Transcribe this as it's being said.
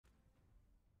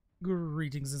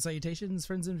Greetings and salutations,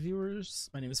 friends and viewers.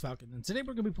 My name is Falcon, and today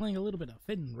we're going to be playing a little bit of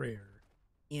Fenrir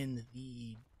in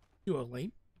the duo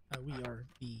lane. We are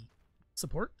the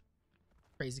support,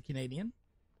 crazy Canadian,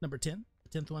 number 10,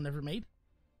 the 10th one ever made.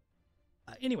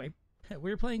 Anyway,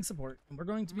 we're playing support, and we're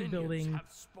going to be building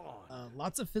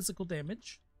lots of physical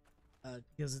damage,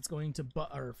 because it's going to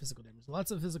physical damage, lots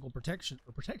of physical protections,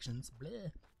 bleh,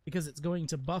 because it's going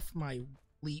to buff my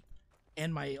leap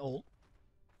and my ult.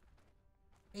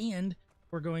 And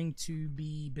we're going to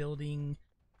be building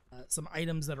some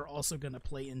items that are also going to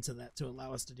play into that to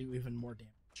allow us to do even more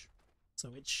damage.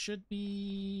 So it should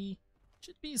be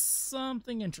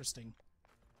something interesting.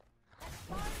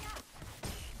 I'm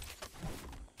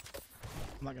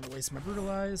not going to waste my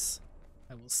brutalize.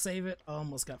 I will save it. I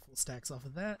almost got full stacks off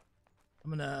of that.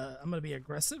 I'm gonna be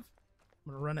aggressive.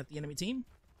 I'm gonna run at the enemy team.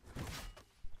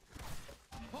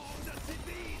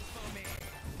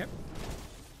 Okay.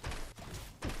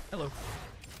 Hello. A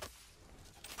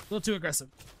little too aggressive.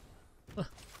 Ugh.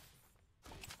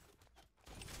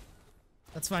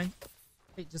 That's fine.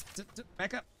 Hey, just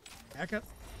back up. Back up.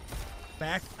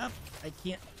 Back up. I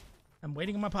can't. I'm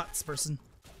waiting on my pots, person.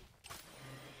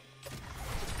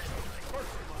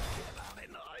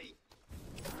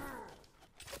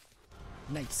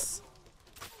 Nice.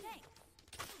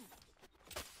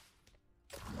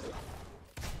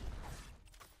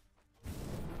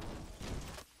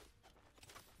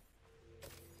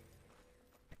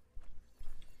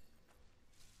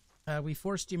 We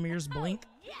forced Ymir's blink.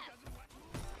 You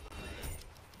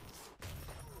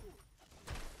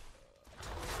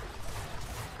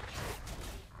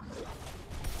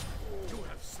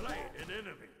have slain an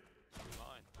enemy.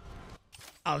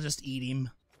 I'll just eat him.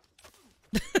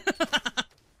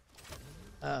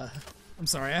 I'm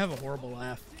sorry, I have a horrible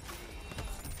laugh.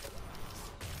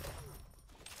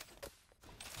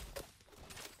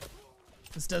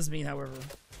 This does mean, however,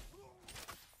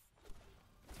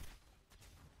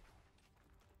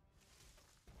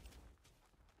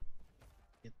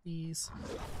 get these.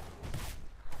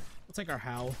 We'll take our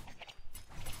howl.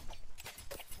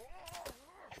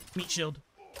 Meat shield.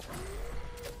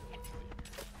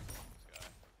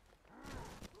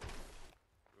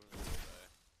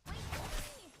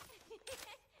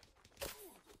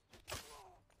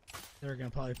 They're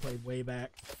gonna probably play way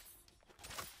back.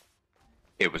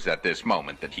 It was at this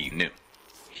moment that he knew.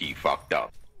 He fucked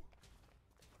up.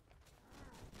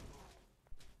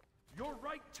 Your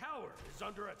right tower is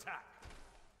under attack.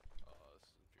 Oh, this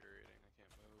is infuriating. I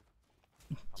can't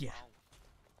move.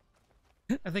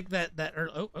 Yeah. I think that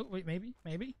oh wait, maybe.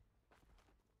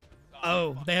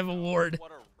 Oh, they have a ward.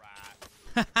 What a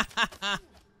rat.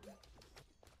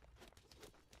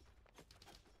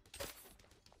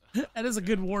 That is a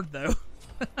good ward, though.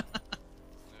 Yeah.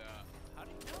 How do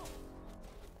you know?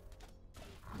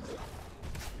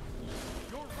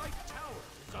 Your right tower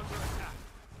is under attack.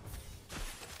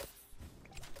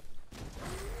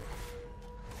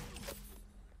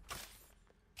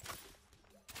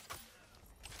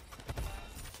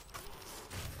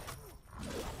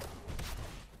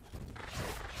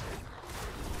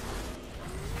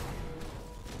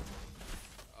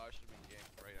 I should have been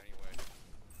ganked right anyway.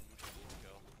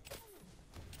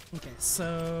 Okay,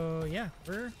 so yeah,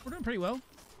 we're doing pretty well.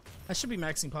 I should be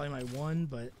maxing probably my 1,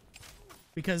 but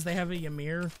because they have a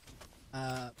Ymir,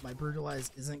 my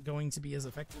brutalize isn't going to be as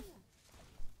effective.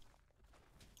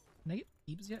 Can I get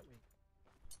Thebes yet? Wait.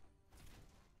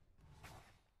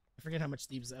 I forget how much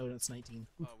Thebes. Oh, it's 19.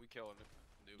 Oh, we killing it.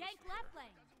 Gank left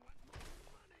lane.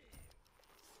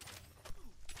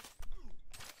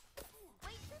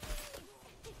 Wait for me.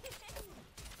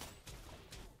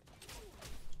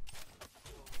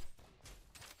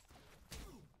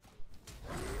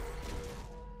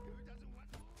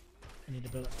 I need to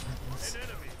build up weapons. An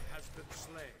enemy has been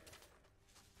slain.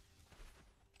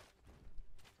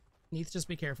 Neith, just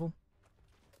be careful.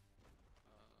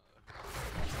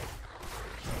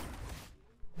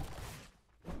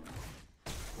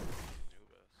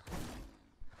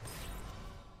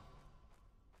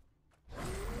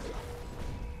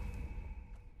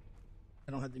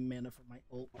 I don't have the mana for my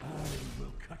ult. I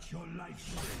will cut your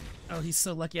life short. Oh, he's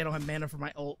so lucky I don't have mana for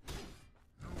my ult.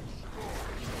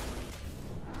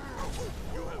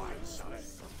 You have been slain.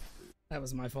 That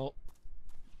was my fault.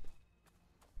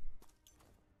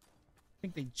 I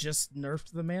think they just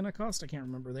nerfed the mana cost. I can't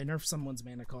remember. They nerfed someone's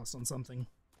mana cost on something.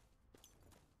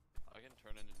 I can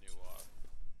turn into new.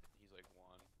 He's like 1.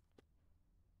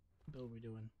 What build are we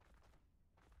doing?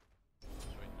 Just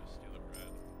waiting to steal a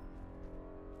red.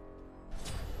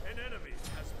 An enemy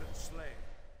has been slain.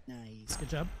 Nice. Good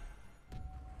job.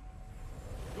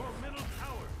 Your middle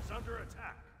tower is under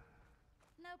attack.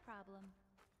 No No problem.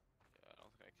 Yeah, I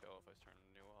don't think I kill if I turn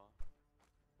a new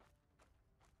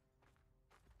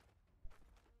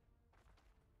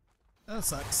That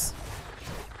sucks.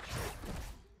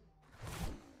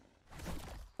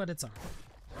 But it's alright.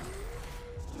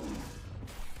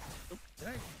 Oh, did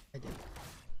I? I did.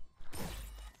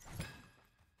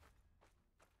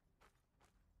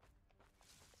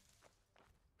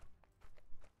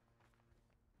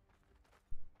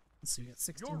 Let's see, we got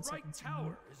 16 Your right seconds.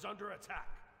 tower is under attack.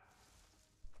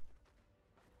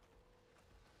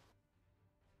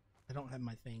 I don't have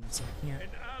my thing, so I can't. An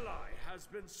ally has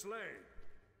been slain.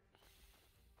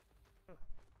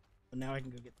 But now I can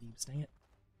go get thieves, dang it.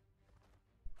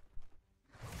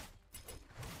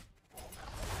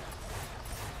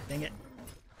 Dang it.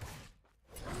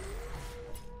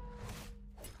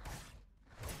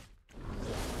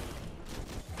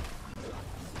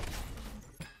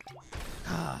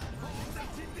 Ah.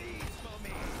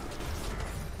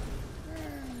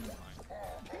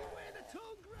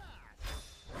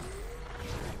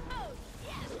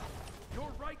 Your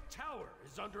right tower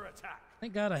is under attack.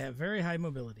 Thank God I have very high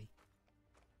mobility.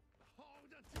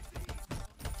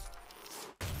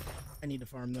 I need to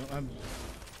farm though. An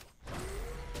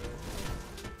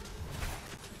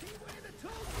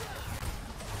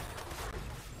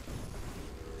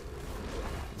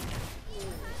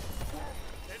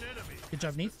enemy Good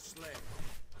job, Neith. slain.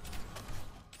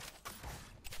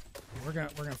 We're gonna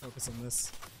focus on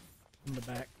this from the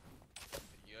back. one.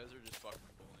 You guys are just fucking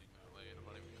bullying that lane. I'm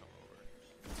not even coming over.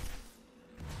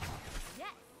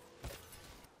 Yes.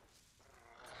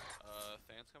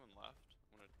 Than's coming left.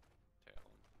 I'm gonna tail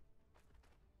him.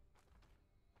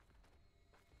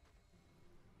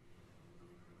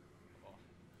 Oh.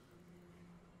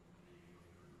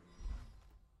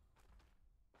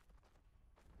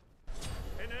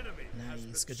 An enemy has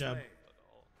Nice, been good job. slain.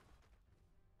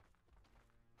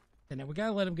 And now we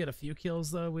gotta let him get a few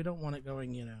kills though. We don't want it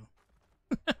going, you know.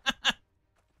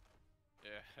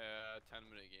 Yeah,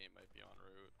 10-minute game might be en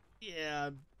route. Yeah,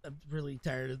 I'm really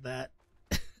tired of that.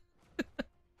 I am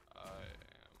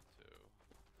too.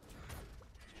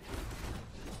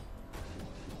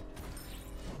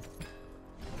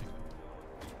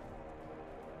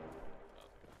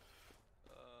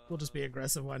 We'll just be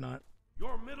aggressive, why not?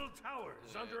 Your middle tower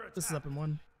is under attack. This is up in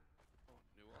one.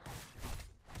 New one.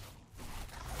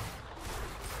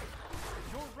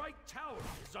 Your right tower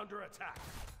is under attack.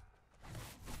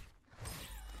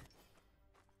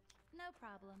 No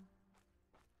problem.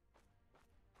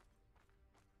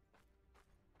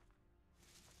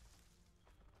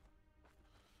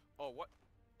 Oh, what?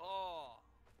 Oh!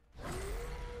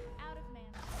 Out of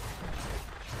mana.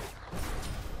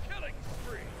 Killing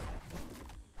spree.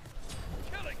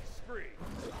 Killing spree.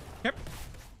 Yep.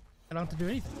 I don't have to do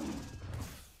anything.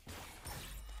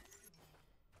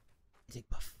 Take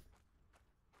buff.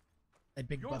 A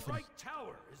big Your buffing. right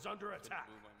tower is under Couldn't attack.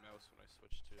 move my mouse when I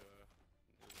switched to news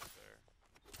there.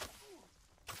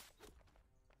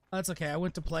 That's okay. I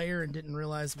went to player and didn't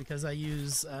realize because I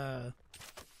use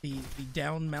the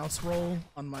down mouse roll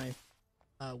on my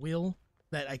wheel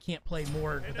that I can't play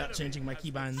more An without enemy changing my has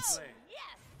been keybinds. slain. Yes.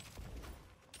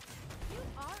 You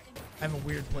are I have a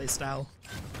weird play style.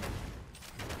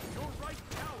 Your right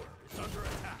tower is under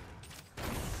attack.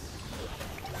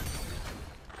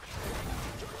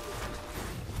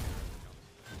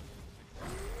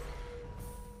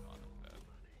 Oh, no,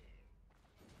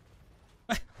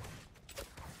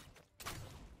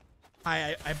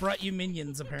 bad. I brought you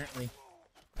minions apparently.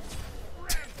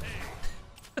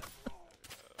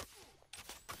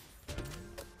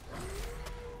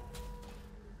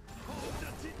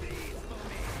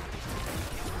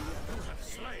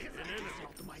 Slain an enemy.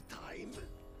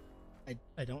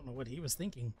 I don't know what he was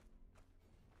thinking.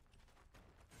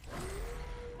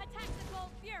 Attack the Gold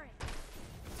Fury.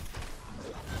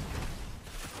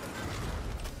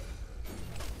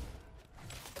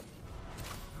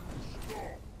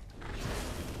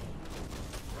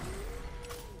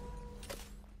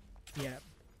 Yeah,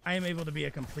 I am able to be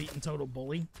a complete and total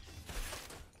bully.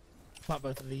 Pop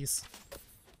both of these.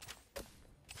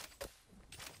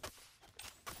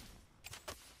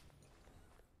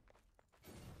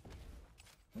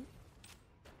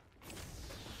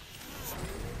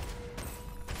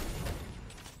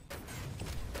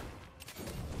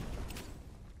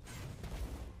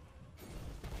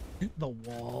 The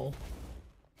wall.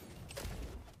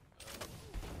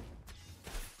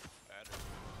 Better.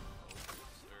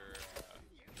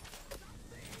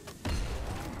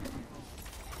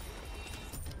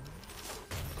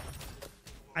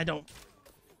 I don't.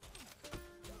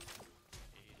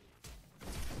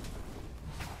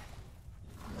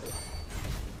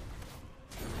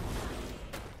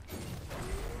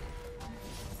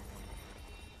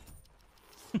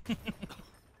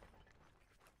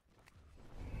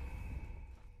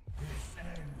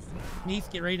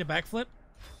 Neath, get ready to backflip.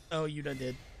 Oh, you done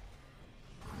did.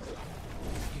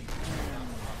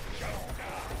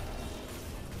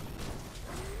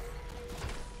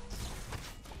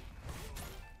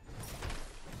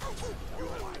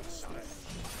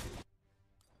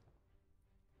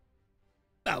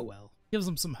 Oh well, gives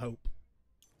them some hope.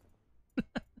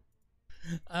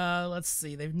 Let's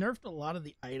see. They've nerfed a lot of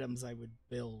the items I would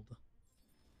build.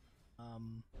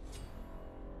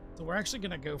 So we're actually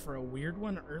gonna go for a weird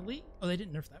one early. Oh, they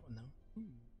didn't nerf that one though. Ooh.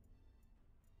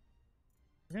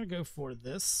 We're gonna go for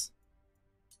this.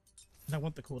 And I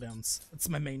want the cooldowns. That's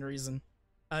my main reason.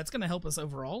 It's gonna help us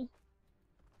overall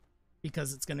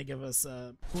because it's gonna give us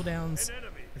cooldowns.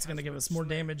 It's gonna give us more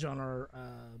damage on our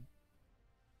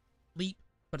leap,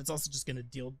 but it's also just gonna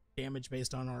deal damage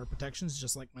based on our protections,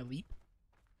 just like my leap.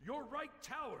 Your right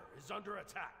tower is under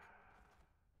attack.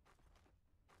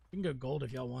 You can go gold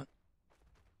if y'all want.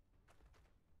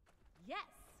 Yes.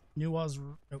 Nuwa's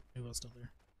nope, Nuwa's still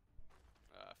there.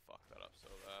 I fucked that up so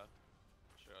bad.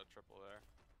 Should have triple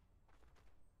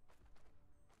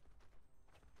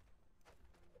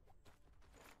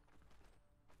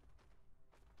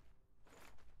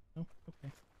there. Oh,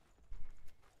 okay.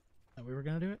 Thought we were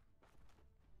gonna do it.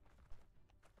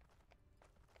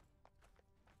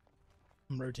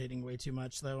 I'm rotating way too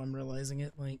much though, I'm realizing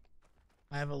it. Like,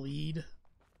 I have a lead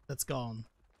that's gone.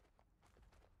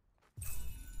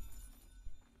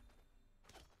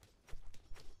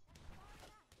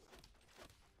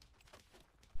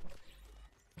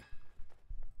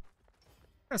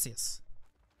 Gracias.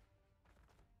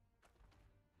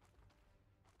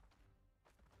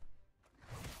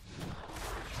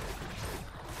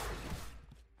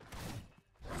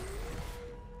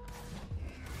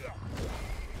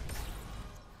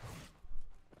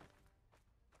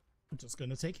 I'm just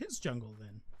gonna take his jungle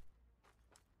then.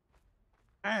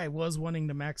 I was wanting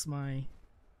to max my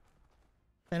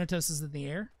Thanatos is in the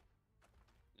air.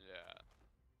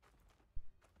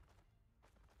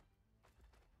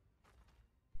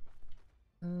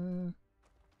 Yeah.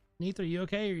 Neath, are you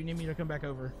okay, or you need me to come back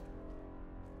over?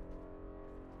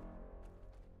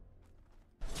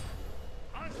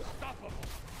 Unstoppable.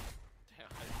 Damn,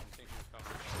 I didn't think he was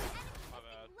coming. My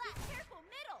bad. Left, careful,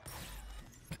 middle.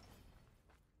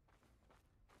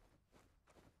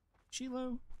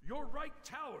 Chilo? Your right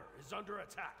tower is under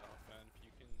attack. Oh, Fen, if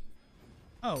you can.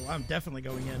 Oh, I'm definitely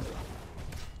going in.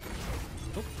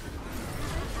 Oh.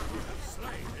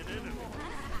 Slain an enemy.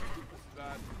 This is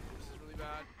bad. This is really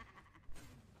bad.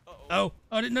 Uh-oh. Oh,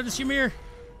 I didn't notice Ymir.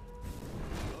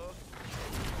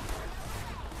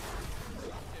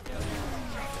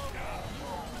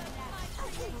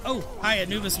 Oh, hi,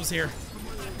 Anubis was here.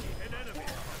 An enemy.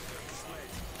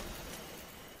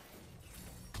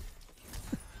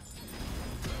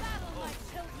 Battle, my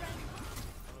children.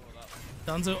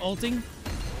 Donzo ulting.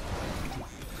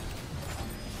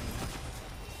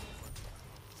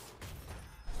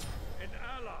 An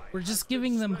ally. We're has just been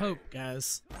giving them slain. hope,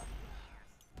 guys.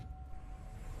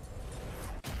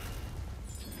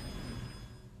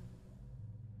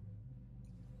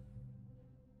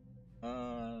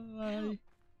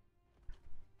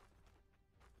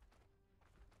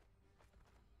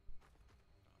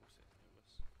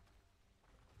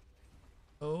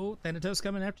 Oh, Thanatos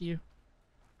coming after you.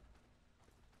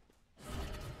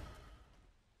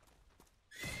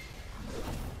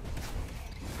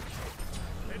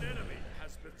 An enemy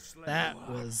has been slain. That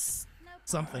was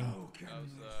something.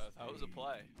 That was a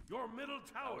play. Your middle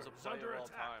That tower was a is play under of all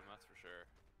attack. time, that's for sure.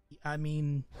 I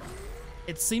mean,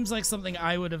 it seems like something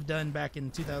I would have done back in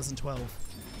 2012.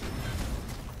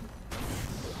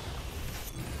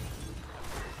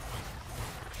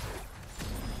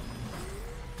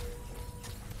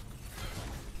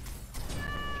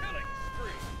 Killing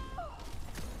spree.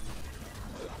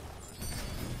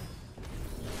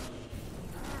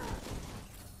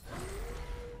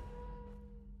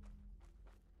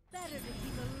 Better to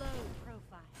keep a low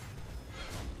profile.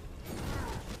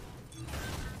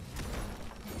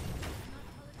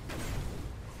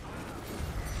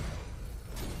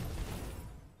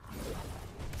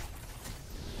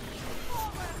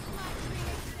 Forward, my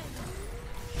creation.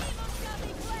 Evil shall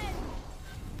be cleansed.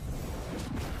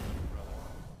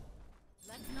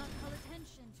 Let's not call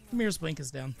attention to Ymir's blink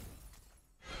is down.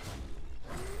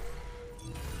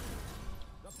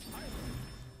 The pilot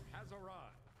has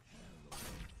arrived.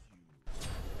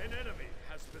 An enemy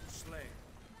has been slain.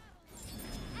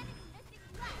 enemy missing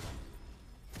left.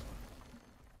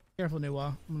 Careful, Nuwa.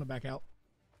 I'm gonna back out.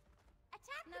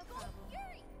 Attack the gold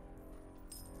fury.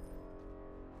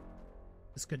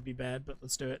 This could be bad, but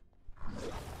let's do it.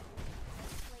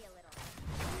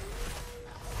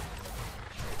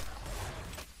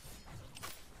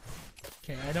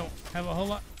 Okay, I don't have a whole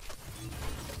lot.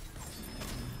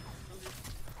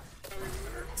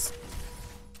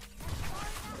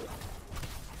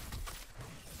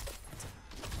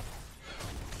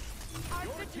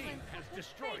 Your team has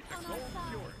destroyed the Gold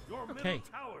Fury. Your middle Okay.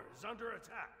 tower is under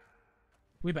attack.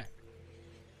 We back.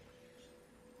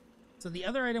 So the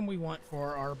other item we want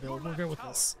for our build, we'll go with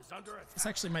this. Is under attack. This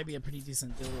actually might be a pretty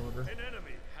decent build order. An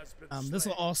enemy has been This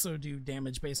will slain. also do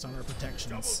damage based on our Double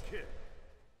protections. kill.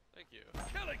 Thank you.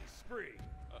 Killing spree.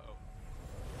 Uh-oh.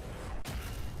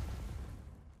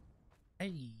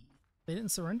 Hey, they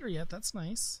didn't surrender yet. That's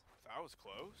nice. That was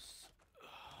close.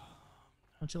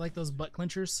 Don't you like those butt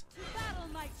clinchers? To battle,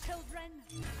 my children!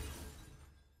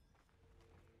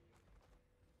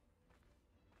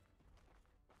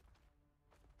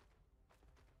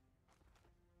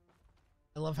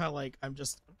 I love how like I'm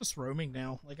just roaming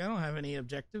now. Like I don't have any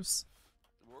objectives.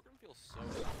 We're gonna feel so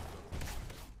good.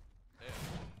 Damn.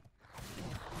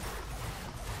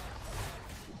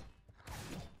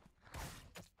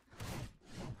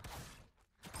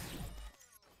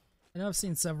 I know I've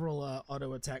seen several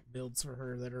auto attack builds for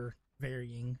her that are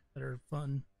varying, that are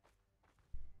fun.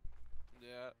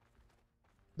 Yeah.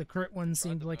 The crit one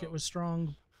seemed to like it know. was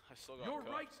strong. I still got Your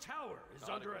cooked. right tower is Not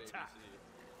a under good attack. ABC.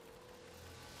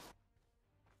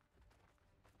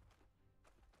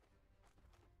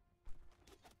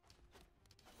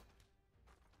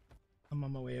 I'm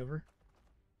on my way over.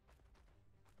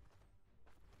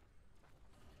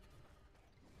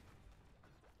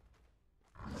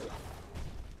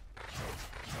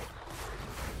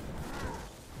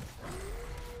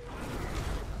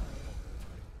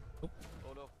 Oh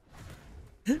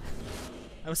no.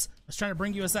 I was trying to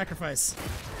bring you a sacrifice.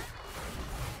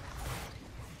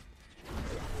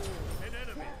 An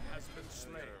enemy has been There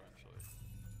slain. eventually.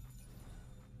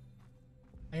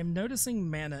 I am noticing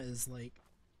mana is like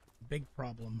a big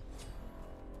problem.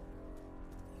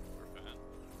 We're fan.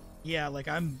 Yeah, like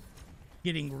I'm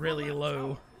getting really Your left low.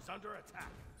 tower is under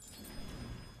attack.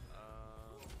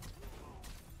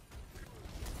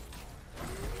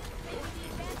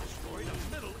 Destroyed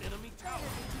a middle enemy tower.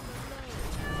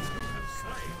 Have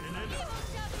slain an enemy.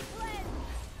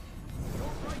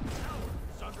 Your right tower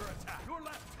is under attack. Your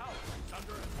left tower is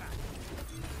under attack.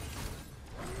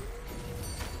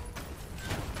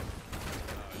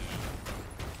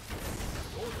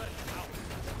 Your left tower.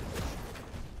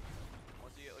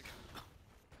 Once you get like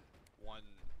one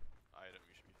item,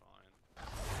 you should be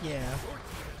fine. Yeah. Your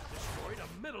team has destroyed a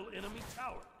middle enemy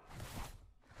tower.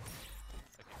 I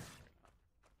can't right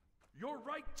now. Your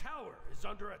right tower is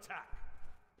under attack.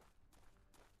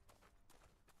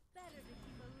 Better to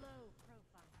keep a low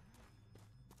profile.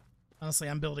 Honestly,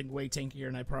 I'm building way tankier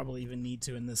and I probably even need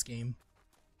to in this game.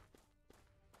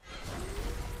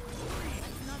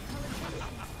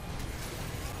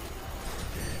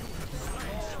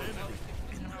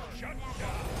 Shut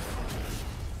down.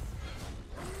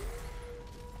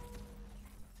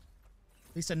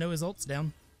 At least I know his ult's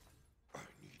down. I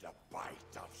need a bite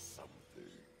of something.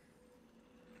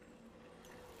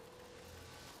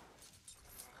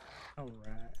 Alright.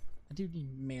 I do need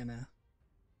mana.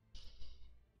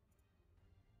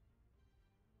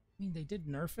 I mean, they did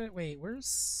nerf it. Wait,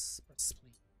 where's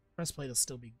breastplate? Breastplate will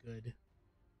still be good.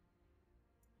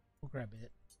 We'll grab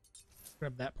it.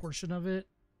 Grab that portion of it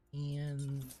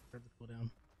and grab the cooldown.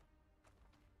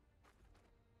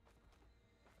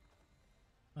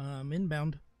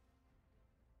 Inbound.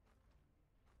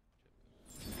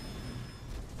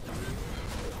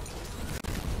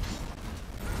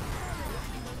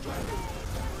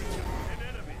 An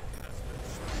enemy has been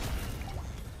slain.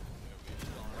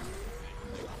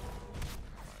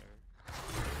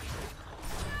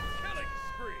 Killing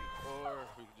spree. Or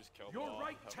we could just kill Your them all,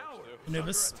 right that tower works too. is under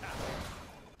Anubis. attack.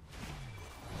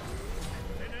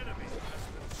 An enemy has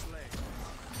been slain.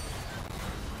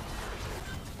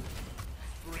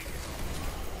 Bring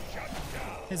it. Shut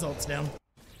down. His ult's down.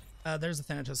 There's a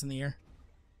Thanatos in the air.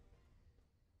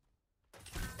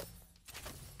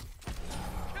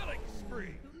 Killing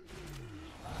spree.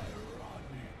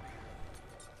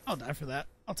 I'll die for that.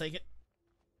 I'll take it.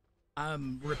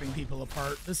 I'm ripping people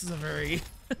apart. This is a very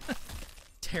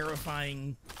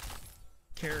terrifying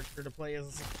character to play as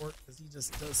a support because he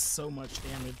just does so much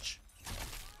damage.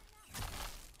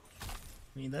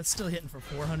 I mean, that's still hitting for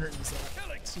 400 and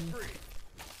Killing spree.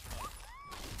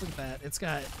 look at that. It's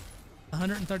got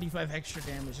 135 extra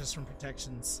damage just from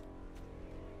protections.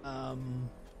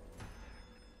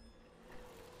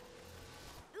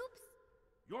 Oops!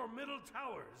 Your middle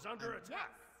tower is under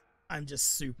attack. I'm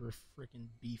just super freaking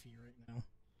beefy right now.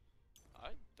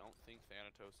 I don't think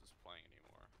Thanatos is playing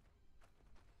anymore.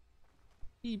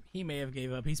 He may have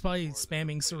gave up. He's probably Or they spamming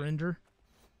played it. surrender.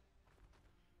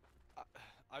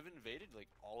 I've invaded like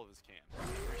all of his camp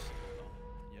every single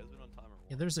time. He has been on timer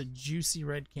Yeah, once. there's a juicy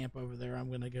red camp over there. I'm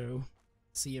gonna go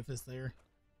see if it's there.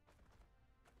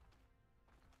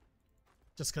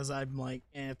 Just because I'm like,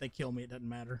 if they kill me, it doesn't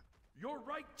matter. Your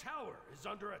right tower is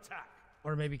under attack.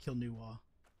 Or maybe kill Nuwa.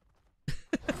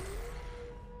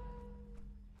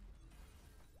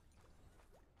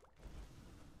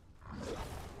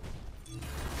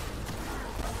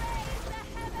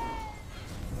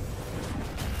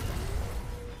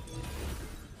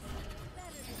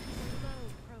 Better to keep a low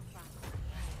profile.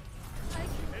 I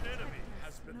can An enemy protect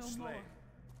has us been no slain. more.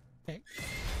 Okay.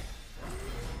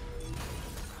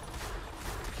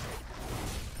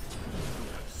 You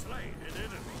have slain an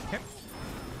enemy. Okay.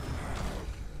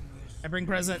 I bring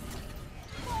present.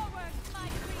 Forward, my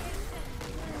creation!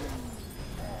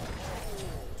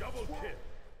 Double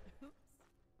kill.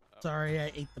 Sorry,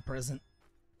 I ate the present.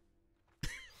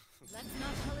 Let's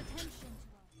not call attention to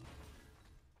us.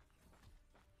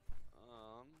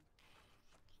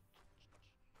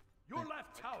 Your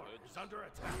left tower is under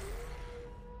attack.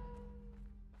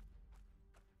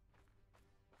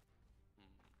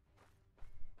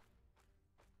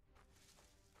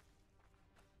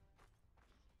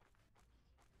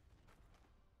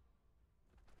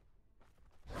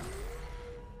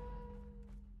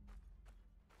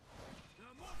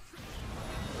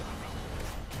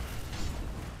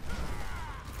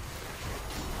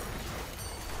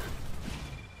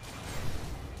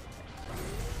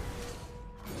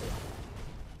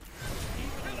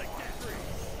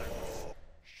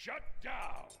 Shut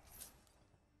down.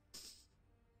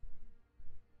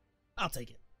 I'll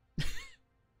take it.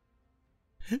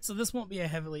 So this won't be a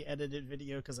heavily edited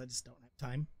video because I just don't have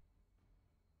time.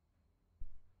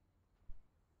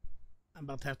 I'm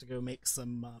about to have to go make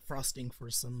some frosting for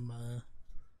some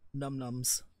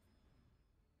num-nums.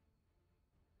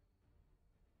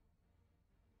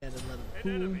 Gotta let it An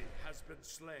cool. enemy has been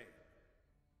slain.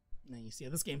 Nice. Yeah,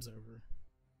 this game's over.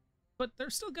 But they're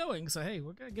still going, so hey,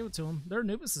 we're gonna give it to them. Their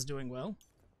Anubis is doing well.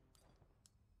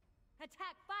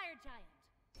 Attack fire giant!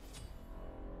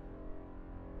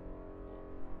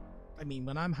 I mean,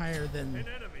 when I'm higher than... An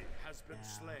enemy has been Yeah.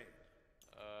 slain.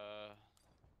 I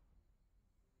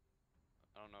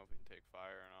don't know if we can take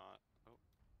fire or not. Oh,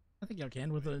 I think y'all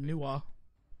can with a new wall.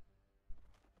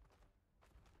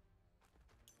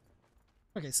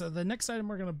 Okay, so the next item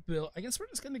we're gonna build... I guess we're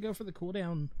just gonna go for the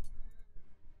cooldown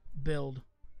build.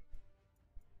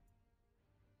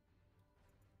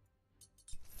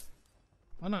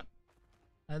 Why not?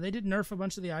 They did nerf a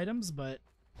bunch of the items, but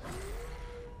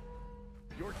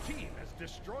Your team has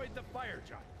destroyed the fire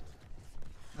giant.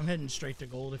 I'm heading straight to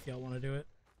gold if y'all want to do it.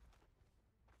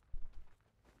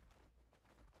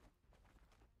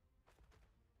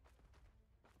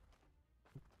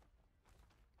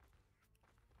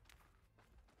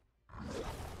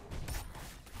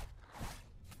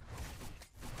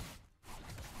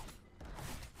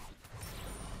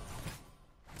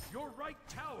 Your right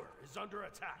tower is under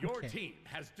attack. Your Okay. team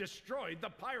has destroyed the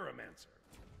pyromancer.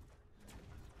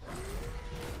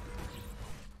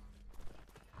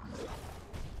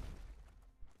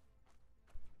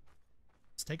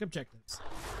 Let's take objectives.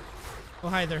 Oh,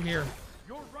 hi, they're here.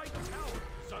 Your right tower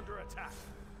is under attack.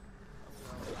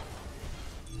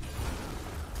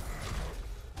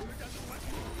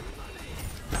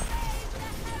 An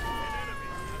enemy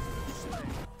has been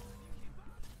slain.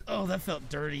 Oh, that felt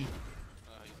dirty. he's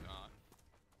gone.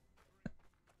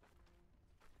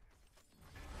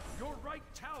 Your right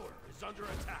tower is under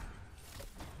attack.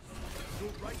 Your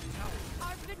right tower.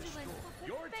 Our vigilance will put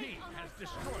Your fate team on has our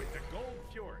side. destroyed the gold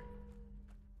fury.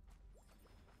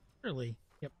 Really?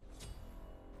 Yep.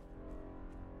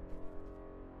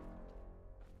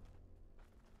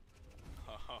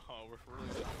 Oh, we're really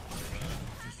doing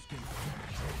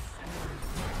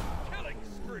Killing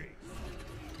spree.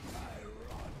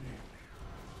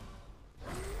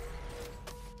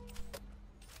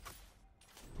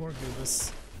 Poor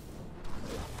Goobus.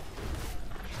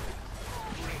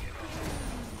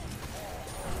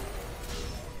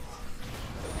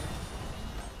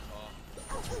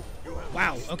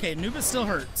 Wow, okay, Anubis still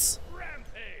hurts.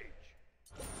 Rampage.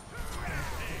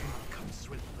 Rampage. Come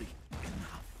swiftly.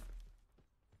 Enough.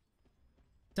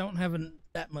 Don't have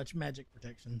that much magic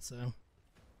protection, so...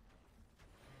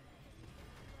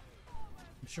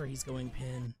 I'm sure he's going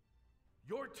pin.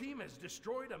 Your team has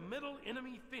destroyed a middle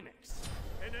enemy phoenix.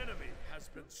 An enemy has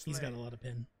been slain. He's got a lot of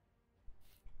pin.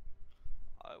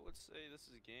 I would say this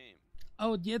is game.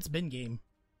 Oh, yeah, it's been game.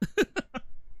 An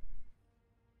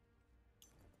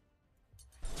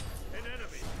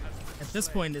enemy has been At At this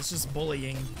point, it's just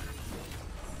bullying.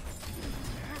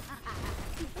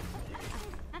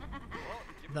 Well,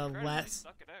 The give 'em credit, they less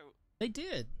stuck it out. they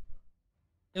did.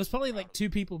 It was probably like 2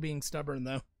 people being stubborn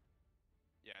though.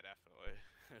 Yeah, definitely.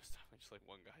 It was definitely just like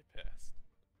one guy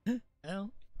pissed.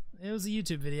 Well, it was a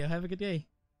YouTube video. Have a good day.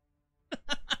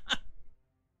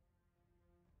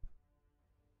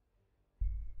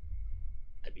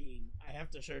 I mean, I have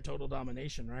to show total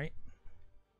domination, right?